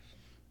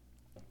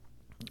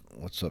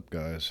What's up,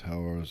 guys?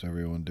 How is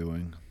everyone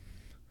doing?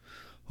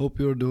 Hope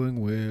you're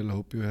doing well.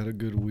 Hope you had a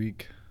good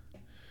week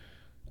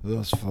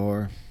thus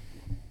far.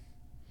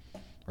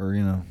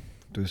 Or,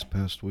 this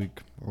past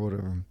week or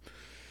whatever.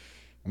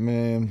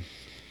 Man,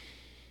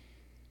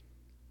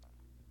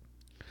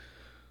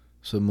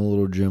 so my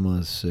little Gemma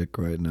is sick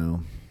right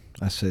now.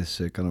 I say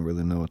sick, I don't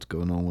really know what's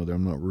going on with her.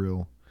 I'm not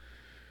real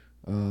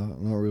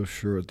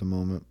sure at the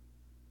moment.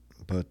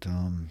 But,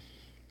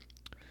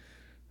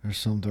 there's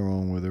something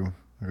wrong with her.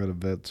 I got a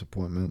vet's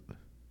appointment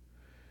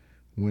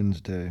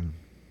Wednesday.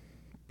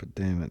 But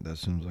damn it, that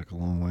seems like a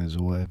long ways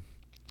away.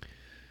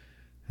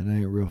 And I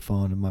ain't real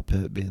fond of my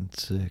pet being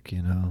sick.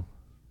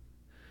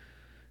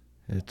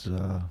 It's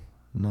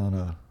not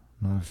a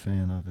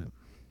fan of it.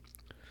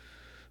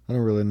 I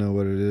don't really know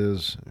what it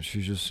is.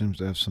 She just seems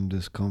to have some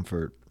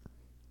discomfort.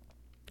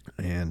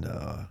 And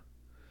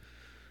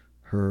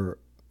her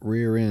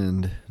rear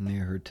end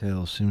near her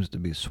tail seems to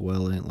be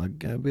swelling, like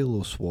gotta be a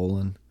little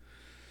swollen.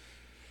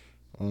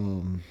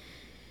 Um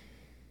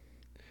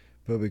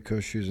but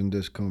because she's in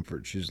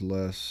discomfort, she's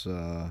less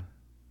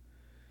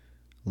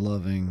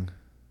loving,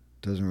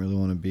 doesn't really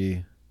want to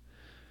be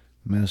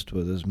messed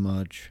with as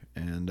much,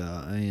 and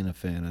I ain't a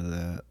fan of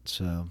that.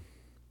 So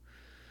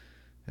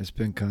it's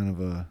been kind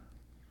of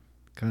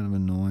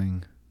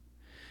annoying,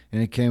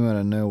 and it came out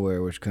of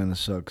nowhere, which kind of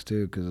sucks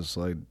too, because it's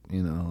like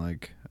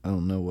like I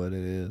don't know what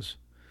it is,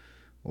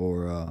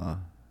 or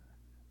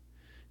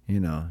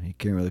you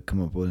can't really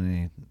come up with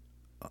any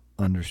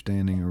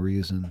understanding or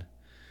reason.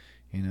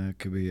 It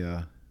could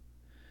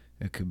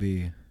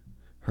be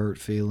hurt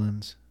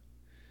feelings.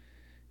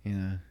 You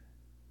know,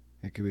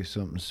 it could be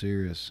something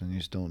serious, and you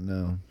just don't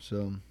know.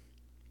 So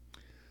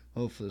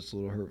hopefully it's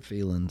little hurt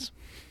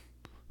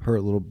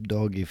little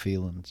doggy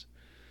feelings.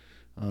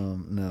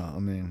 No, I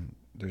mean,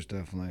 there's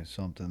definitely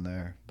something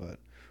there, but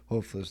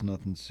hopefully it's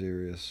nothing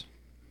serious.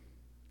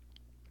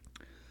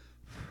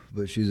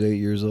 But she's 8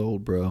 years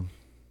old, bro.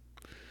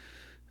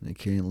 And they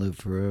can't live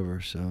forever,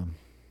 so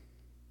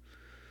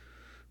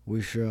we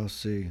shall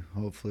see.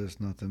 Hopefully it's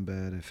nothing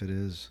bad. If it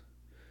is,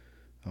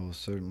 I will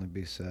certainly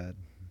be sad.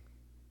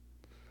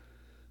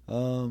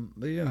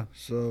 But yeah,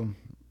 so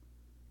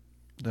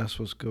that's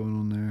what's going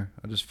on there.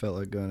 I just felt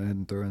like going ahead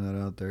and throwing that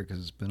out there because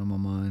it's been on my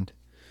mind.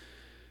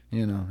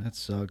 It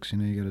sucks.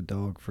 You got a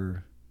dog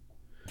for,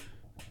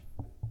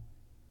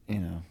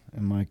 in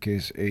my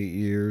case, 8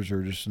 years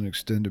or just an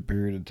extended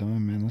period of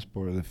time, man. That's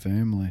part of the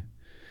family.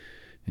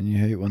 And you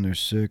hate when they're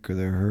sick or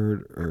they're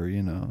hurt or,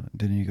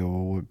 then you go,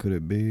 well, what could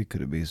it be?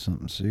 Could it be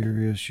something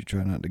serious? You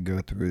try not to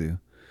go through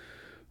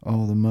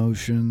all the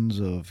motions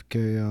of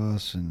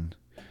chaos and,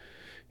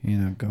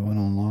 going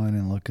online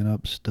and looking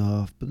up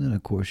stuff. But then,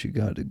 of course, you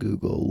got to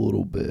Google a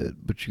little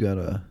bit, but you got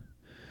to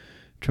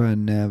try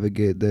and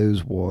navigate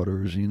those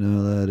waters.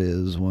 That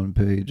is one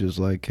page is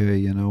like, hey,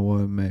 you know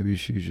what? Maybe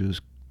she's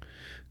just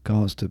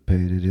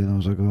constipated. I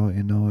was like, oh,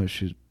 you know what?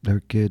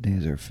 Her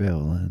kidneys are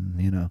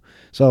failing.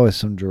 It's always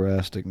some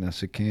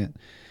drasticness. It can't.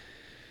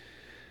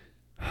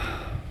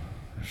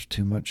 There's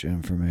too much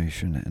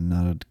information and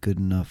not a good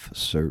enough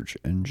search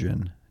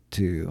engine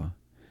to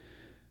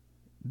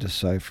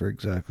decipher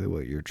exactly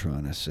what you're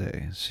trying to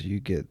say. So you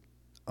get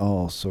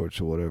all sorts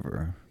of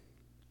whatever.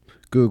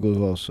 Google's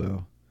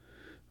also,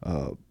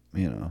 uh,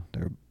 they're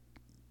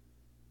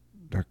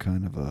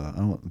kind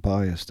of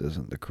biased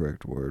isn't the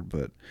correct word,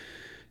 but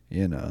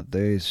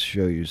they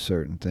show you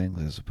certain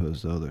things as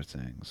opposed to other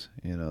things.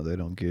 They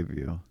don't give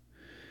you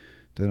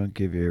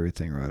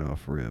everything right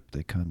off rip.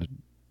 They kind of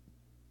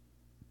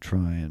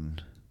try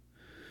and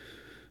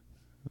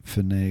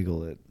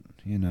finagle it.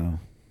 I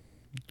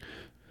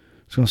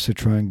was going to say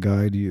try and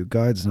guide you.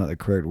 Guide's not the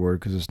correct word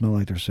because it's not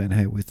like they're saying,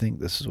 hey, we think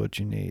this is what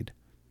you need.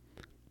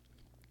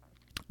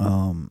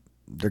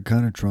 They're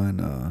kind of trying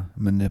to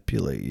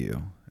manipulate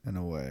you in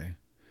a way.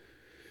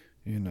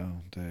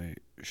 They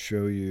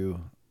show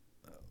you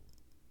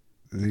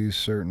these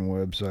certain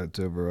websites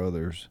over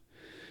others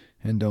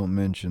and don't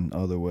mention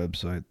other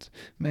websites.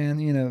 Man,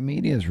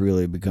 media has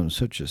really become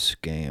such a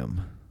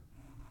scam.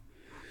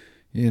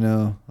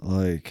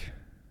 Like,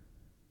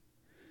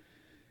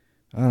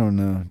 I don't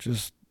know,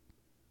 just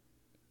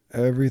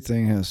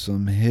everything has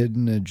some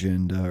hidden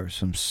agenda or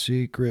some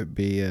secret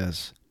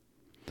BS.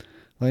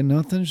 Like,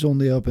 nothing's on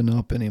the up and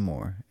up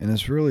anymore. And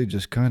it's really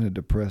just kind of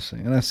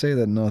depressing. And I say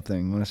that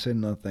nothing. When I say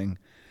nothing,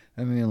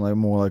 I mean like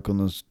more like on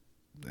this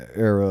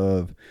era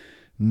of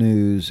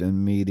news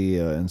and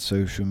media and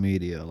social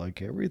media.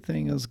 Like,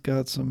 everything has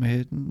got some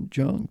hidden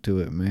junk to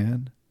it,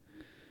 man.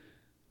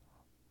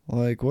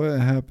 Like, what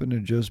happened to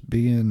just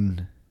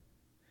being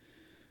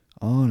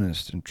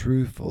honest and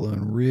truthful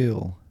and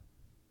real?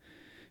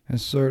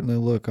 And certainly,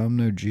 look, I'm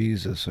no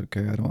Jesus,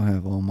 okay? I don't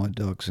have all my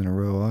ducks in a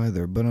row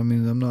either. But I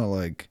mean, I'm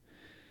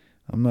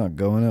not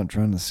going out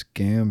trying to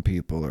scam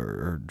people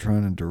or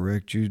trying to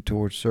direct you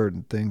towards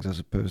certain things as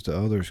opposed to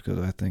others because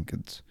I think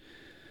it's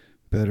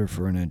better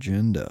for an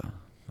agenda.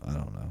 I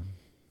don't know.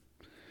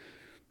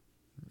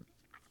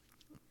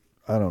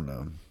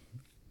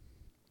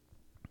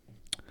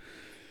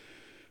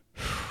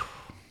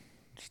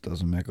 It's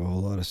doesn't make a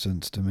whole lot of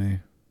sense to me.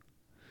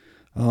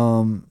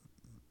 Um,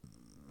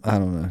 I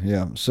don't know.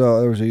 Yeah. So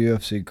there was a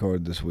UFC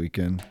card this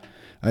weekend.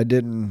 I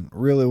didn't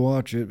really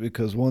watch it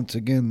because once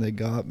again they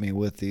got me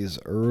with these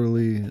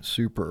early,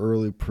 super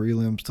early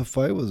prelims. The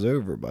fight was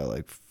over by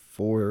like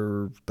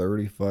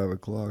 4:30, 5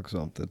 o'clock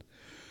something.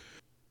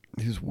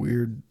 These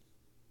weird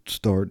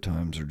start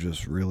times are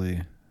just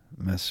really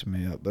messing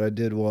me up. But I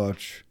did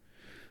watch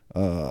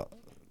uh,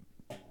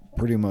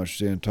 pretty much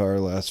the entire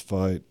last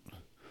fight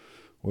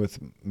with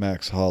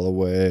Max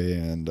Holloway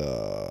and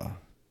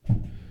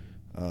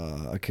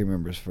I can't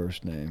remember his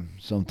first name.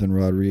 Something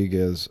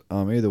Rodriguez.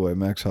 Either way,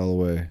 Max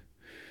Holloway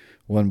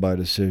won by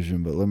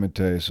decision. But let me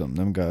tell you something.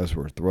 Them guys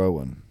were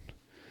throwing.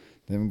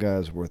 Them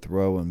guys were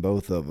throwing,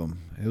 both of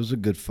them. It was a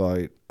good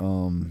fight.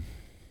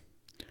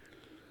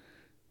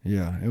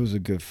 Yeah, it was a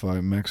good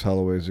fight. Max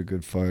Holloway's a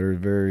good fighter.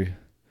 Very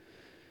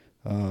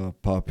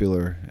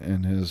popular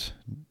in his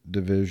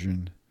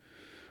division.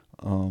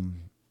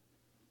 Um,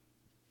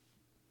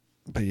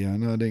 but yeah, I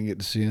know I didn't get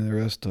to see any of the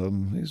rest of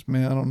them. These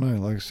man, I don't know.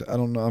 Like I said, I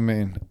don't know. I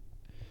mean,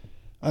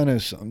 I know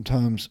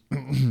sometimes,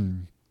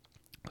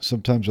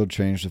 sometimes they'll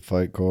change the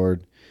fight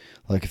card.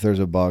 Like if there's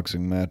a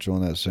boxing match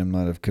on that same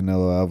night, if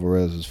Canelo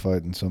Alvarez is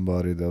fighting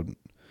somebody, they'll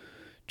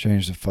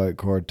change the fight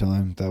card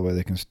time. That way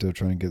they can still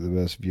try and get the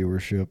best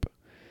viewership.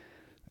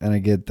 And I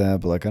get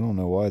that, but like I don't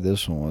know why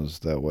this one was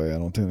that way. I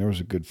don't think there was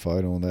a good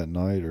fight on that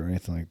night or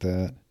anything like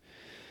that.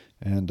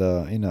 And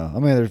I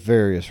mean, there's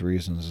various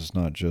reasons. It's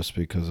not just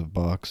because of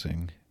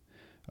boxing.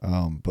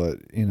 But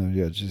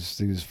yeah, just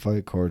these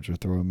fight cards are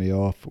throwing me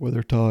off with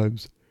their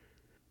times.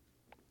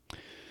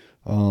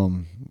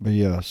 But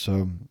yeah,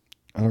 so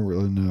I don't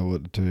really know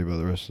what to tell you about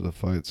the rest of the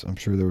fights. I'm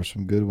sure there were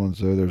some good ones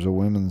though. There's a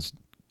women's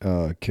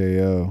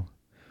KO.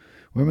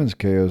 Women's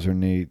KOs are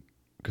neat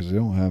because they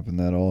don't happen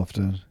that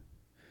often.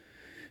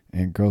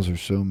 And girls are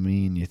so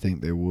mean, you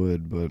think they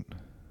would, but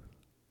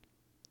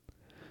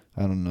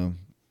I don't know.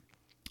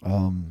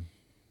 Um,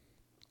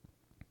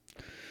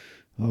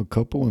 a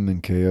couple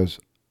women KOs.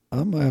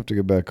 I might have to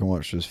go back and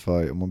watch this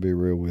fight. I'm gonna be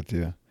real with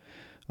you.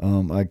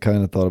 I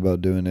kind of thought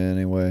about doing it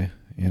anyway.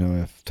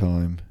 If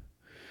time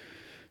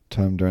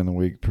during the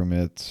week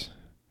permits.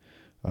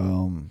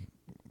 Um,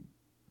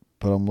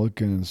 but I'm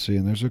looking and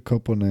seeing. There's a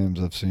couple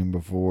names I've seen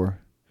before,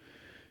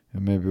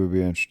 and maybe we'll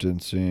be interested in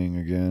seeing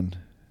again.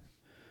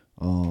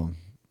 Um,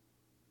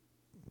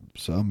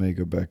 so I may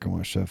go back and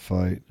watch that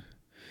fight.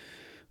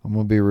 I'm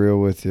gonna be real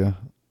with you.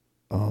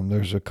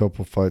 There's a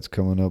couple fights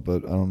coming up,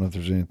 but I don't know if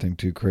there's anything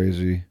too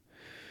crazy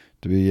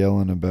to be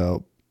yelling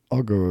about.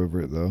 I'll go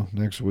over it though.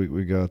 Next week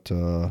we got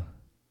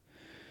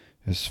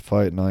his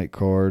fight night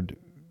card.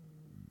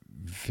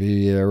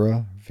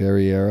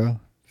 Vieira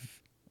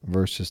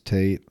versus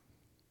Tate.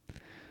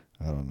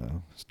 I don't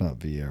know. It's not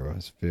Vieira.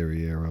 It's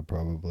Vieira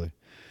probably.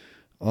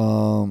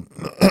 Um,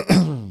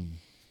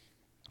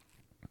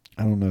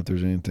 I don't know if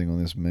there's anything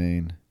on this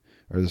main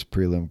or this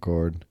prelim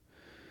card.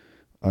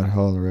 I'd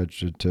holler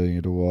at you to tell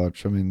you to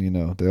watch. I mean,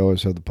 they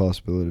always have the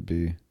possibility to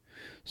be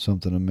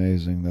something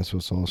amazing. That's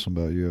what's awesome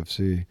about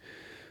UFC.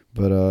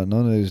 But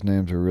none of these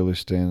names are really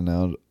standing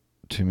out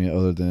to me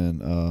other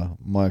than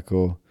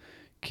Michael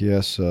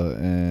Chiesa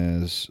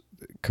as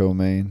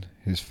co-main.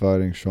 He's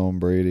fighting Sean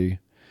Brady.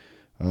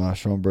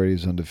 Sean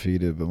Brady's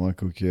undefeated, but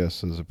Michael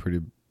Chiesa is a pretty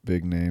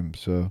big name.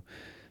 So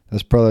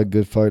that's probably a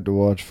good fight to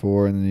watch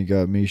for. And then you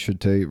got Misha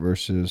Tate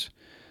versus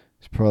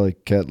it's probably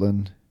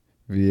Ketlin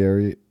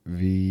Vieira.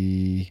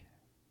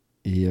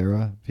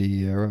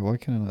 Vieira. Why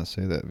can I not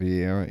say that?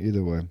 Vieira.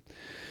 Either way,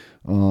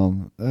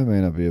 that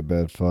may not be a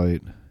bad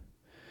fight.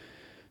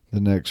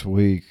 The next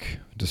week,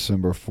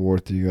 December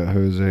 4th, you got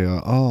Jose.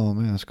 Oh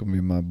man, it's gonna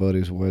be my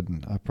buddy's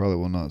wedding. I probably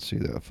will not see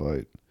that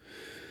fight.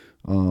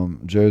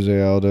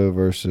 Jose Aldo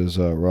versus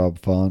Rob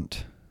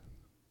Font.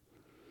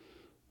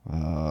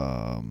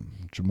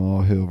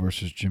 Jamal Hill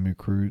versus Jimmy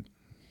Crute.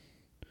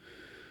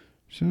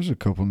 So there's a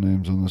couple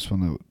names on this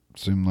one that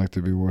seem like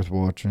they'd be worth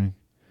watching.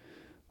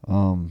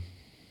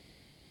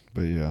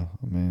 But yeah,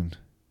 I mean,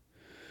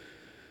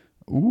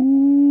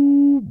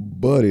 ooh,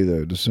 buddy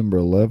though, December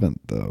 11th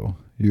though,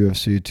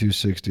 UFC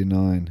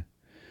 269,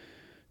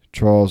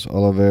 Charles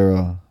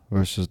Oliveira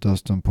versus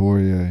Dustin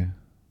Poirier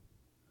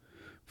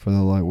for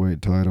the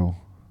lightweight title.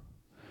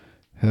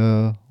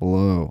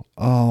 Hello.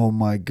 Oh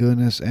my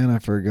goodness, and I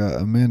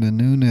forgot Amanda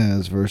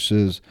Nunes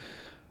versus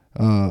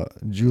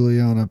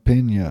Juliana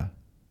Pena.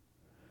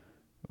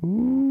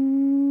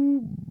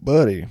 Ooh,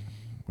 buddy.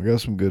 We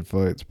got some good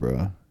fights,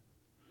 bro.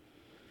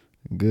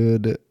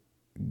 Good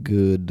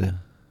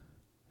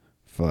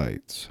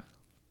fights.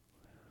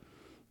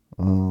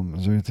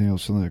 Is there anything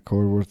else on that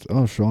card worth?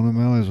 Oh, Sean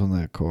O'Malley's on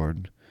that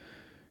card.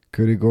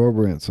 Cody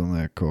Garbrandt's on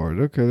that card.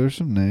 Okay, there's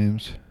some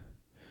names.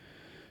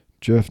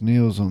 Jeff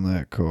Neal's on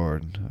that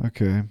card.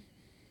 Okay.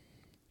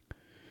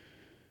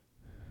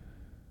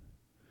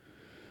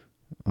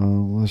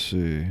 Let's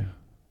see.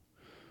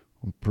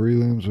 On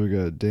prelims, we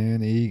got Dan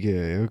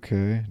Ige.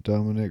 Okay.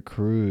 Dominic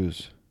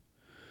Cruz.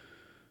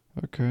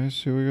 Okay,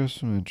 see, we got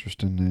some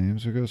interesting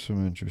names.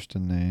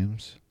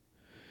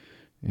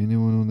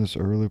 Anyone on this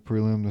early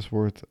prelim that's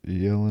worth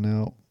yelling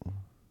out?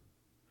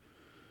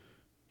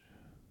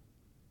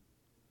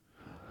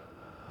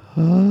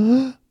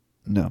 Huh?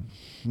 No.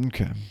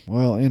 Okay.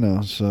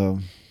 Well, so,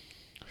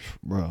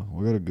 bro,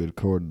 we got a good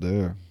card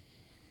there.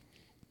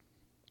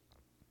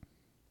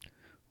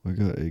 We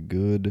got a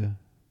good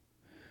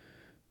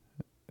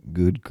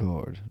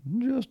card.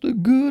 Just a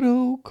good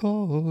old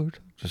card.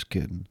 Just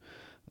kidding.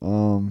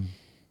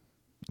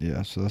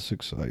 Yeah, so that's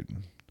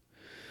exciting.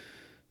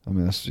 I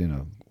mean, that's,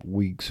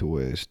 weeks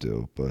away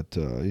still, but,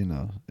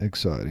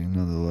 exciting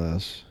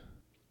nonetheless.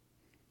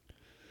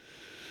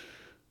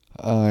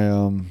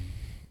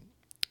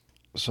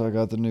 So I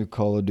got the new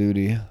Call of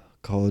Duty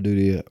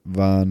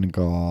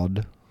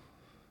Vanguard.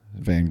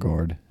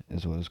 Vanguard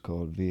is what it's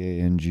called.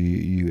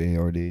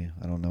 Vanguard. I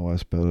don't know why I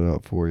spelled it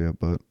out for you,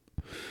 but,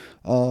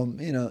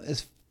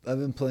 it's, I've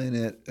been playing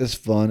it. It's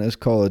fun. It's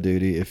Call of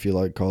Duty. If you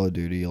like Call of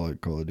Duty, you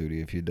like Call of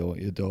Duty. If you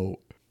don't, you don't.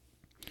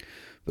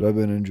 But I've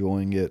been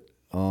enjoying it.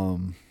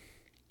 I've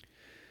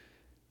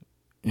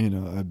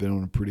been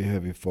on a pretty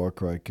heavy Far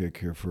Cry kick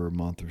here for a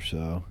month or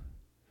so.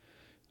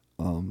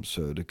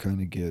 So to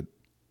kind of get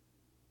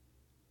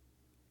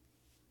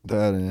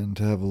that in,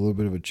 to have a little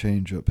bit of a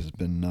change up has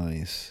been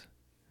nice.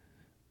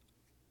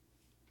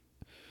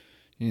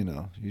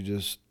 You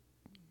just,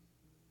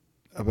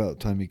 about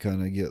time you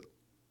kind of get,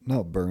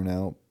 not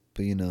burnout,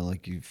 but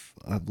like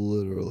I've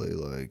literally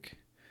like,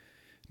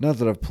 not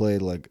that I've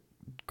played like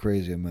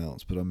crazy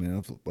amounts, but I mean,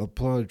 I've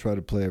probably tried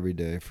to play every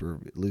day for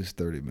at least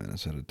 30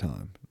 minutes at a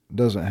time. It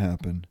doesn't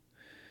happen,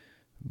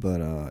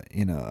 but,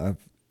 I've,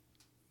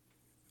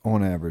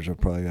 on average,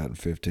 I've probably gotten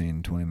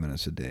 15, 20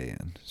 minutes a day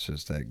in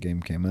since that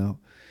game came out.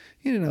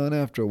 And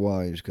after a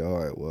while, you just go,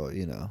 all right, well,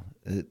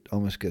 it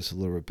almost gets a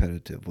little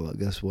repetitive. Well,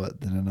 guess what?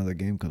 Then another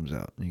game comes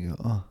out, and you go,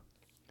 oh,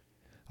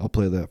 I'll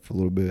play that for a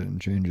little bit and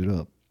change it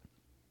up.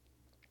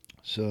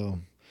 So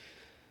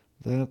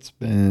that's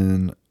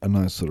been a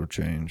nice little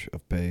change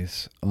of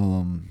pace. I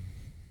don't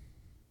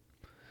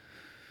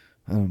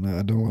know.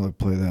 I don't really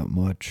play that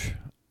much.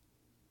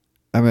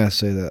 I mean, I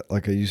say that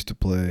like I used to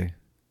play.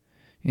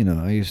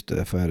 I used to,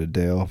 if I had a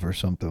day off or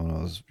something when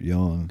I was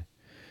young,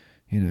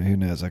 who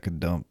knows, I could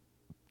dump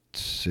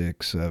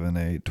 6, 7,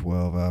 8,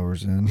 12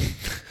 hours in.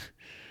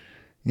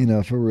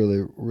 If I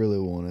really, really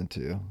wanted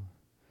to.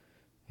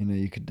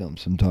 You could dump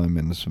some time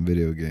into some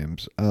video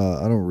games.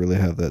 I don't really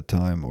have that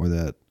time or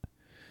that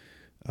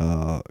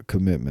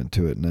commitment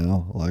to it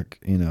now. Like,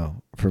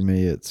 for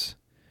me, it's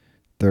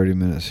 30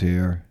 minutes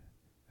here.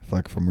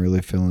 If I'm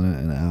really feeling it,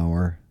 an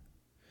hour.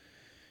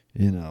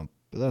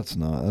 But that's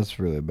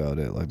really about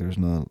it. Like,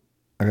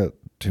 I got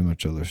too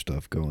much other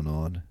stuff going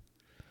on.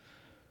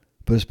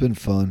 But it's been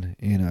fun.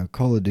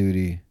 Call of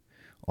Duty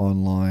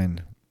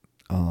online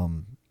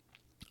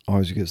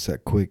always gets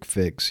that quick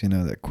fix,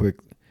 that quick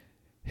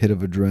hit of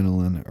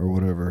adrenaline or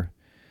whatever.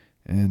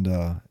 And,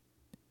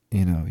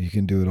 you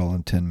can do it all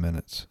in 10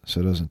 minutes.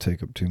 So it doesn't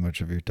take up too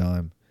much of your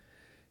time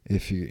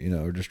if you,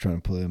 are just trying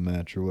to play a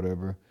match or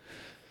whatever.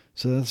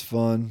 So that's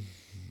fun.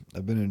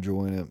 I've been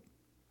enjoying it.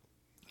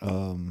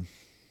 I've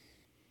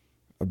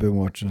been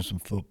watching some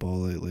football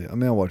lately. I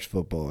mean, I watch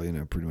football,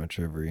 pretty much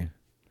every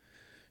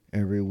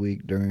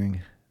week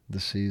during the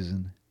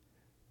season.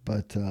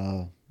 But,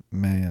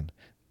 man,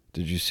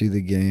 did you see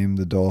the game,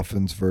 the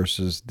Dolphins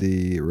versus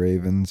the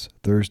Ravens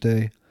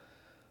Thursday?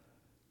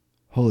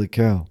 Holy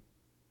cow.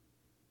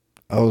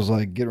 I was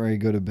like getting ready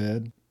to go to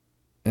bed,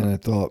 and I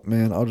thought,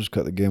 man, I'll just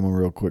cut the game on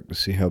real quick to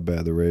see how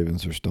bad the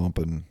Ravens are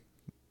stomping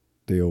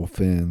the old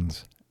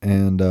Fins.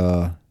 And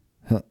to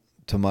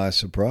my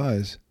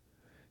surprise,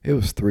 it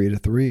was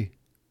 3-3.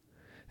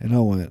 And I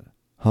went,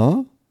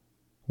 huh?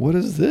 What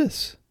is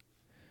this?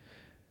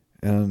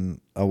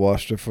 And I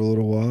watched it for a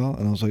little while,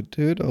 and I was like,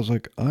 dude,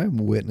 I'm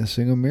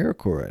witnessing a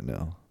miracle right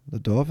now. The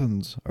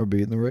Dolphins are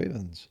beating the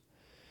Ravens.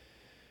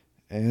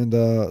 And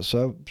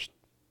so I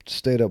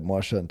stayed up and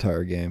watched that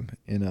entire game.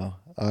 I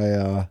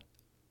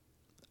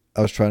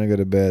was trying to go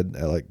to bed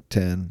at like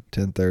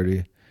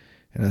 10:30,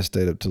 and I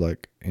stayed up to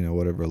like,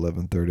 whatever,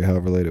 11:30,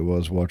 however late it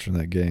was, watching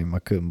that game. I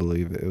couldn't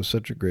believe it. It was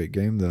such a great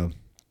game, though.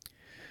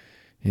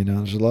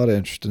 There's a lot of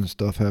interesting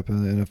stuff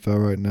happening in the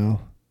NFL right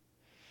now.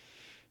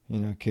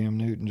 Cam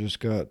Newton just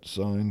got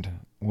signed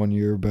 1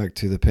 year back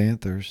to the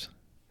Panthers.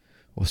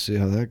 We'll see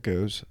how that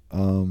goes.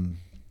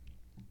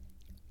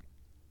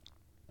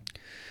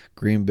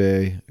 Green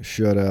Bay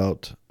shut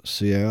out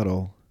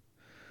Seattle,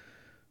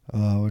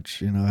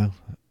 which,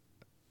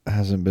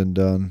 hasn't been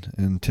done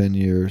in 10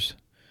 years.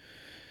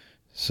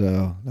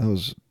 So that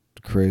was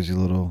a crazy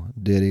little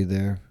ditty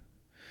there.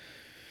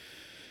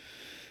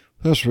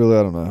 That's really,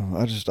 I don't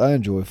know. I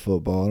enjoy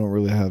football. I don't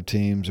really have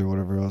teams or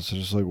whatever else. I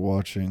just like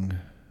watching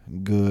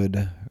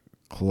good,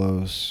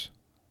 close,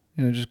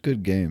 just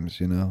good games,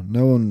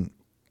 No one,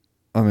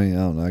 I mean, I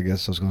don't know. I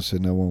guess I was going to say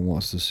no one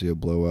wants to see a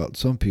blowout.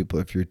 Some people,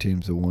 if your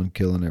team's the one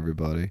killing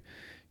everybody,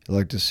 you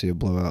like to see a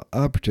blowout.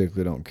 I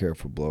particularly don't care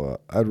for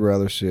blowout. I'd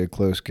rather see a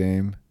close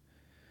game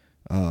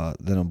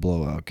than a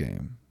blowout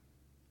game.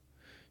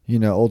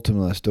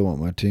 Ultimately, I still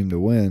want my team to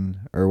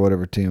win, or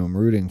whatever team I'm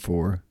rooting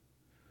for.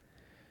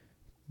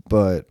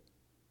 but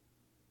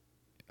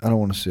I don't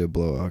want to see a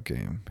blowout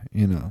game.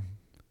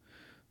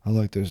 I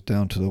like those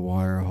down to the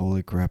wire.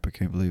 Holy crap! I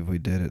can't believe we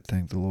did it.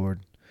 Thank the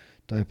Lord,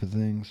 type of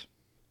things.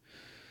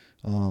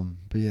 But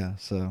yeah,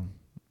 so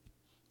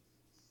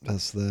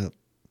that's that.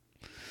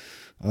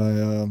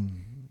 I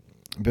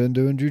been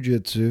doing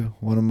jujitsu.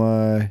 One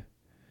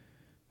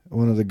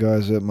of the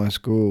guys at my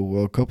school,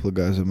 well, a couple of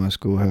guys at my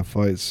school have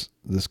fights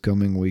this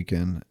coming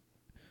weekend,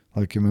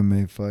 like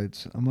MMA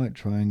fights. I might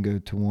try and go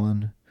to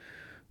one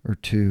or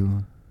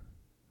two,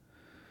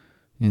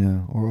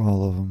 or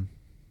all of them,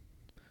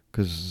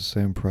 because it's the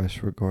same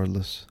price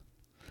regardless.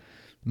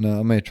 No,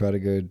 I may try to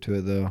go to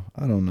it though.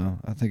 I don't know.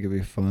 I think it'd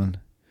be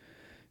fun.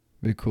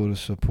 Be cool to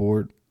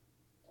support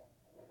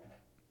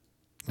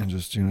and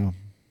just,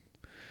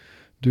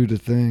 do the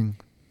thing.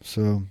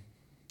 So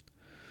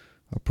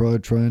I'll probably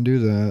try and do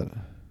that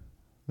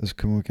this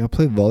coming weekend. I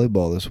played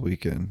volleyball this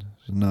weekend.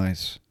 It was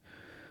nice.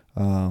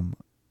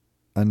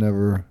 I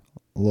never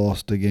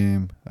lost a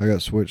game. I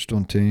got switched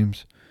on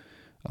teams.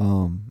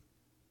 And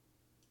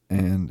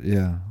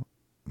yeah,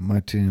 my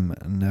team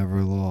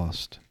never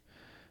lost.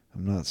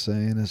 I'm not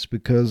saying it's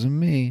because of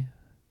me,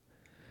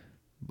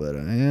 but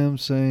I am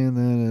saying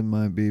that it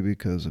might be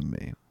because of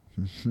me.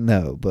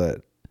 No,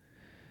 but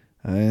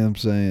I am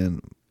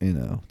saying,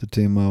 the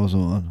team I was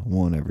on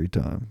won every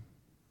time.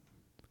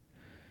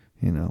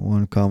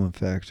 One common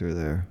factor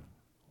there.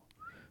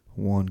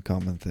 One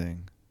common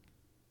thing.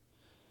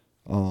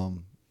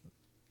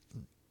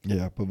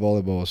 Yeah, but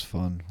volleyball was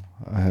fun.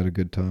 I had a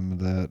good time with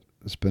that.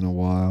 It's been a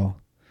while.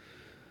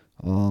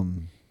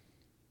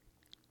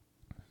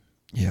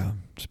 Yeah,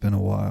 it's been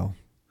a while.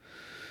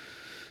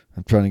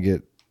 I'm trying to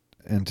get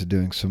into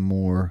doing some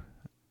more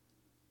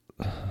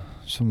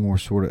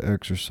sort of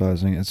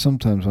exercising. And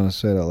sometimes when I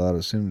say it out loud,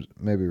 it seems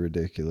maybe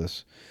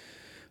ridiculous.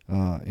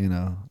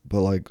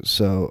 But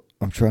so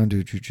I'm trying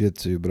to do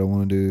jujitsu, but I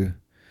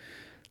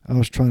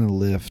was trying to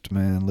lift,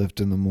 man, lift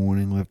in the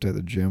morning, lift at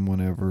the gym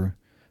whenever.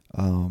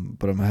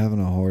 But I'm having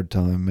a hard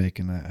time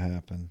making that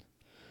happen.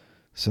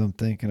 So I'm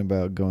thinking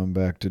about going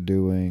back to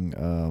doing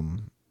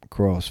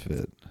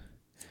CrossFit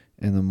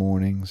in the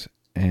mornings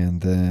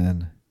and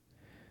then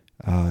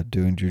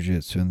doing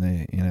jujitsu in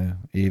the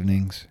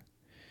evenings.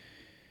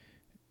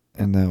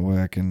 And that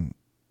way I can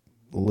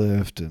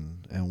lift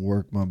and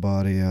work my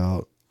body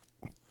out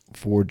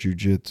for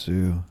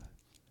jujitsu.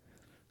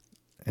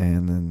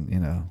 And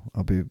then,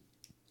 I'll be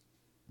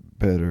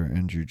better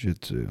in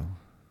jujitsu.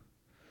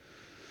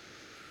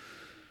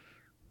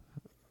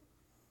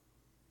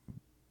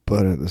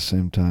 But at the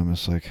same time,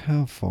 it's like,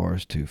 how far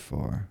is too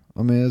far?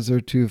 I mean, is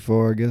there too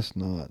far? I guess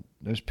not.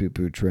 There's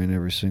people who train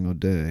every single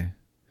day,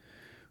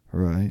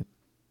 right?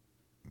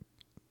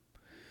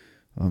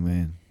 I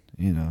mean,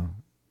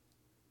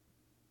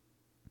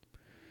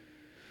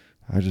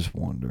 I just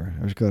wonder.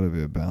 There's got to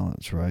be a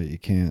balance, right? You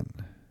can't.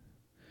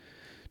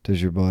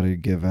 Does your body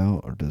give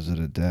out or does it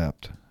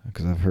adapt?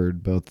 Because I've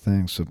heard both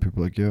things. Some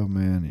people are like, yo,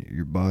 man,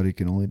 your body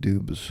can only do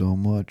but so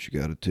much. You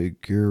got to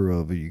take care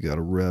of it. You got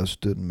to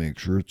rest it and make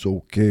sure it's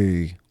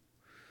okay.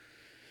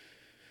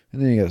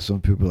 And then you got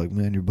some people like,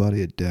 man, your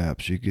body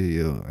adapts.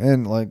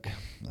 And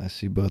I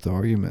see both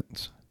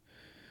arguments.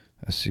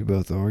 Like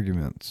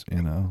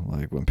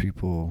when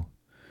people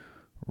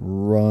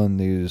run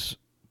these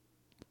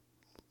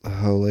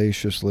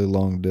hellaciously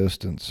long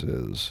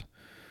distances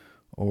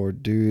or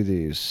do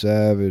these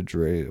savage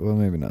well,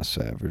 maybe not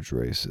savage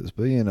races,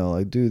 but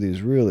do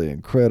these really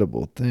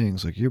incredible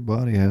things. Like, your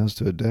body has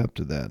to adapt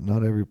to that.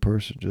 Not every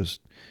person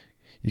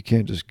you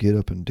can't just get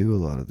up and do a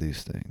lot of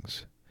these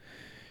things.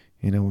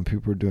 When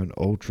people are doing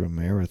ultra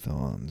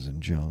marathons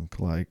and junk,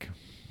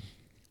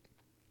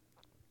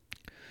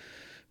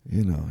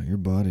 your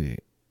body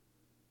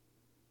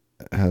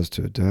has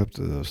to adapt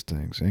to those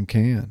things and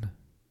can.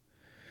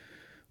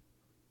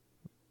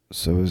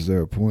 So is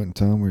there a point in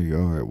time where you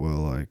go, all right,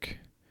 well,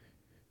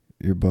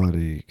 your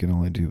body can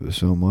only do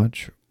so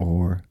much,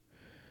 or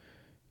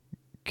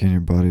can your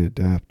body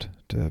adapt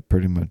to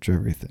pretty much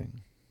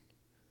everything?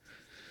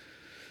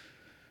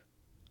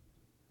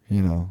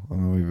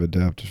 We've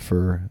adapted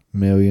for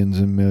millions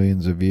and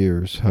millions of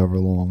years, however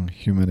long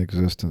human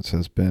existence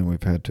has been.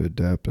 We've had to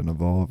adapt and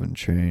evolve and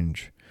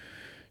change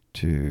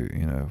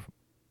to,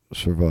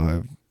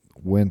 survive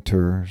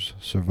winters,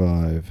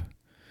 survive,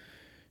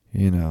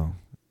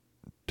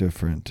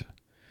 different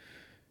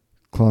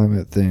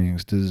climate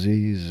things,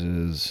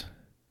 diseases,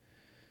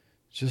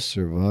 just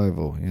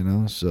survival,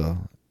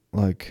 So,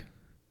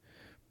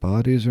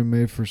 bodies are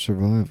made for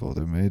survival.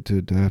 They're made to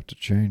adapt to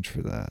change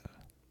for that.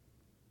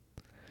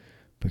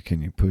 But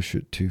can you push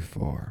it too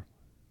far?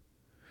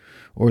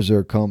 Or is there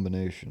a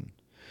combination?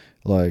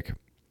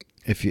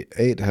 If you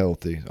ate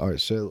healthy, all right,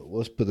 so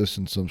let's put this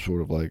in some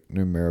sort of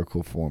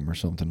numerical form or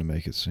something to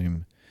make it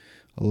seem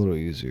a little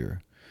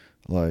easier.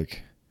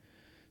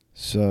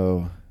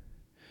 So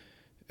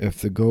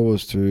if the goal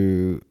was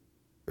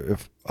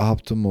if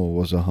optimal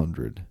was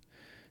 100,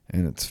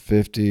 and it's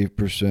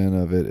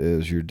 50% of it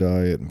is your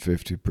diet and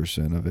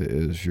 50% of it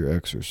is your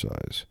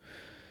exercise.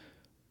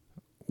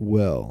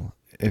 Well,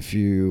 if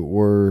you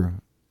were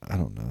I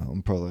don't know.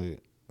 I'm probably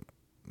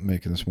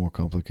making this more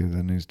complicated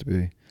than it needs to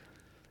be.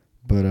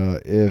 But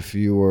if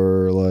you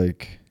were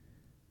like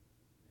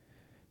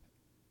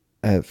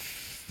at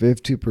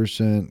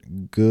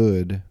 50%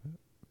 good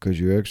because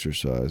you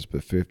exercise,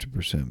 but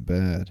 50%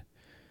 bad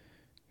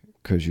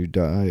because you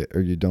diet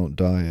or you don't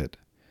diet,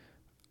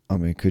 I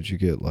mean, could you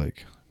get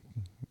like,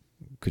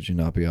 could you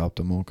not be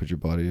optimal? Could your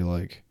body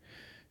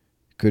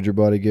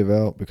give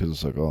out? Because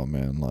it's like, oh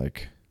man,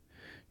 like,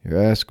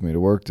 you're asking me to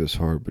work this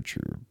hard, but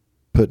you're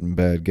putting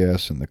bad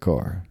gas in the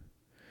car.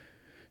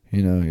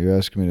 You know, you're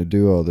asking me to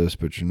do all this,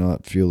 but you're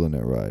not fueling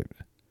it right.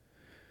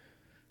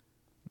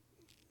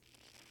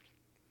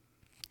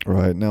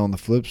 Right. Now, on the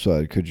flip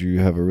side, could you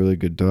have a really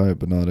good diet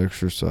but not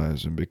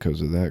exercise? And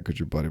because of that, could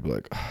your body be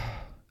like,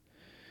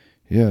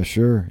 yeah,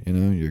 sure,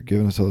 you're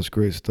giving us all this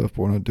great stuff,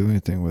 but we're not doing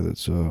anything with it.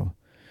 So,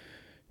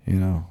 you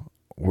know,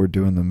 we're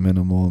doing the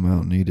minimal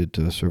amount needed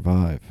to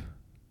survive.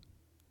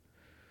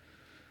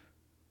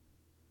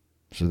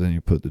 So then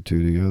you put the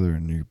two together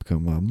and you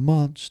become a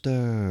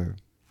monster.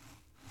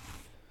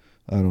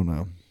 I don't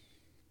know.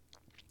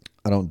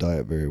 I don't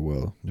diet very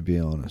well, to be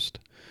honest.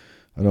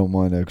 I don't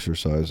mind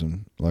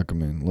exercising. Like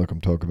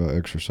I'm talking about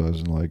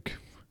exercising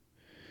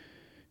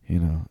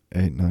 8,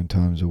 9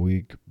 times a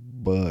week.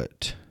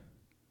 But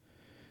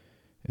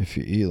if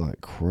you eat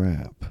like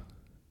crap,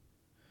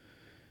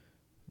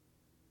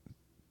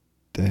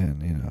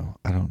 then,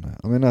 I don't know.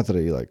 I mean, not that I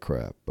eat like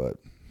crap, but,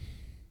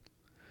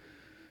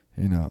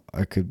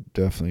 I could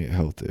definitely eat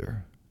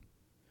healthier.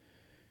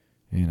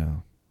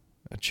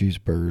 A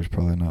cheeseburger is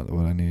probably not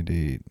what I need to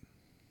eat.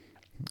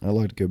 I'd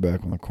like to get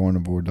back on the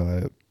carnivore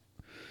diet.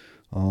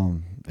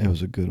 It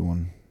was a good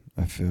one,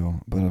 I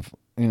feel. But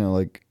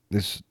like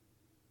this,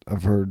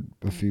 I've heard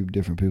a few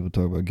different people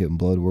talk about getting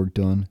blood work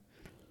done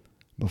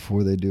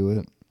before they do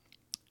it,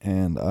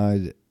 and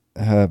I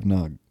have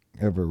not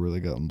ever really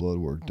gotten blood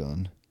work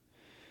done.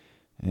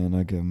 And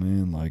I go,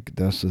 man, like,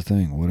 that's the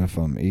thing. What if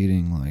I'm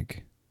eating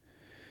like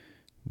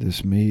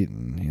this meat,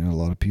 and a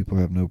lot of people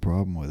have no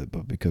problem with it,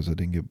 but because I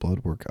didn't get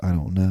blood work, I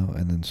don't know,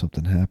 and then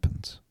something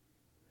happens.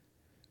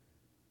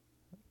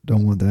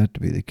 Don't want that to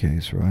be the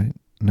case, right?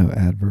 No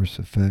adverse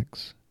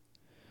effects.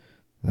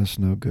 That's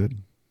no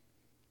good.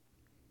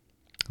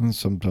 And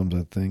sometimes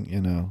I think,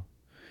 I'm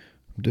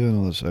doing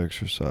all this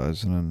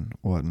exercise and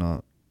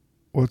whatnot.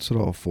 What's it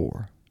all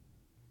for?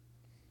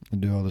 I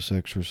do all this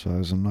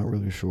exercise. I'm not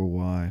really sure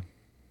why.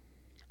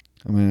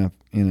 I mean,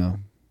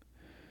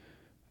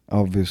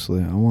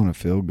 obviously I want to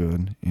feel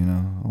good. I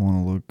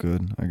want to look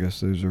good. I guess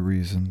those are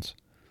reasons.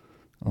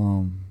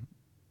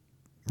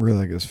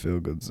 Really, I guess feel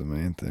good's the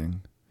main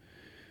thing.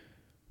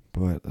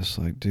 But it's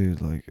like,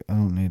 dude, like, I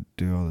don't need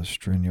to do all this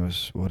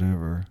strenuous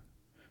whatever.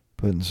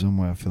 But in some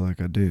way, I feel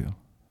like I do.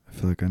 I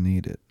feel like I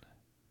need it.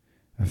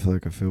 I feel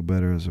like I feel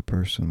better as a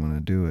person when I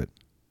do it.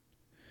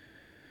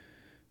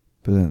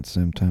 But then at the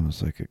same time,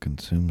 it's like it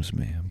consumes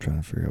me. I'm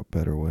trying to figure out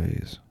better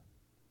ways.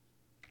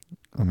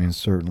 I mean,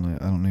 certainly,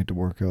 I don't need to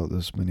work out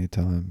this many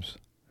times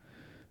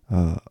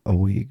a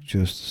week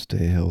just to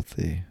stay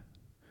healthy.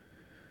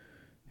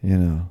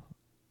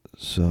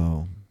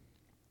 So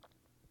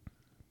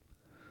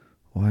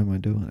why am I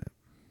doing it?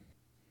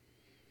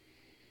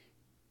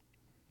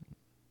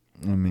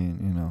 I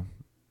mean,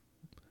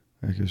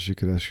 I guess you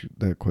could ask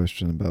that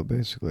question about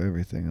basically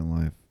everything in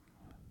life.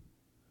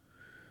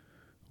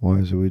 Why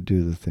is it we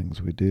do the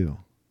things we do?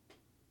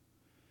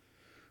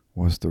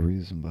 What's the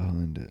reason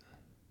behind it?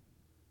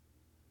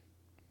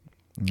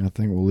 And I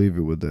think we'll leave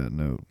it with that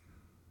note.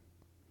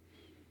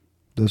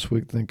 This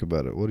week, think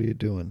about it. What are you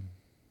doing?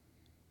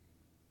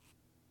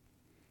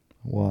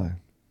 Why?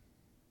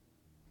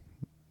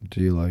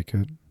 Do you like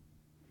it?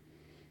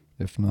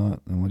 If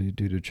not, then what do you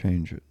do to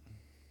change it?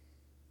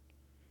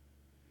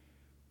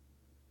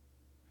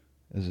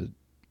 Is it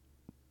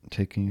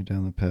taking you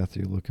down the path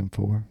you're looking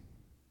for?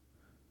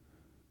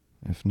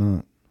 If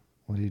not,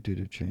 what do you do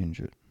to change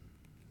it?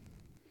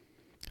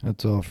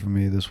 That's all for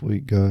me this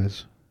week,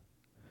 guys.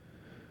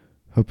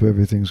 Hope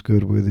everything's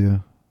good with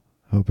you.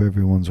 Hope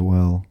everyone's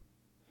well.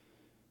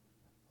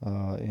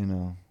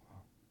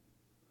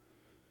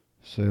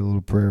 Say a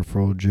little prayer for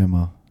old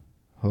Gemma.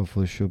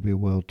 Hopefully she'll be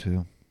well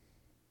too.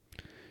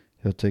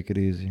 He'll take it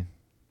easy.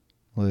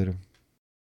 Later.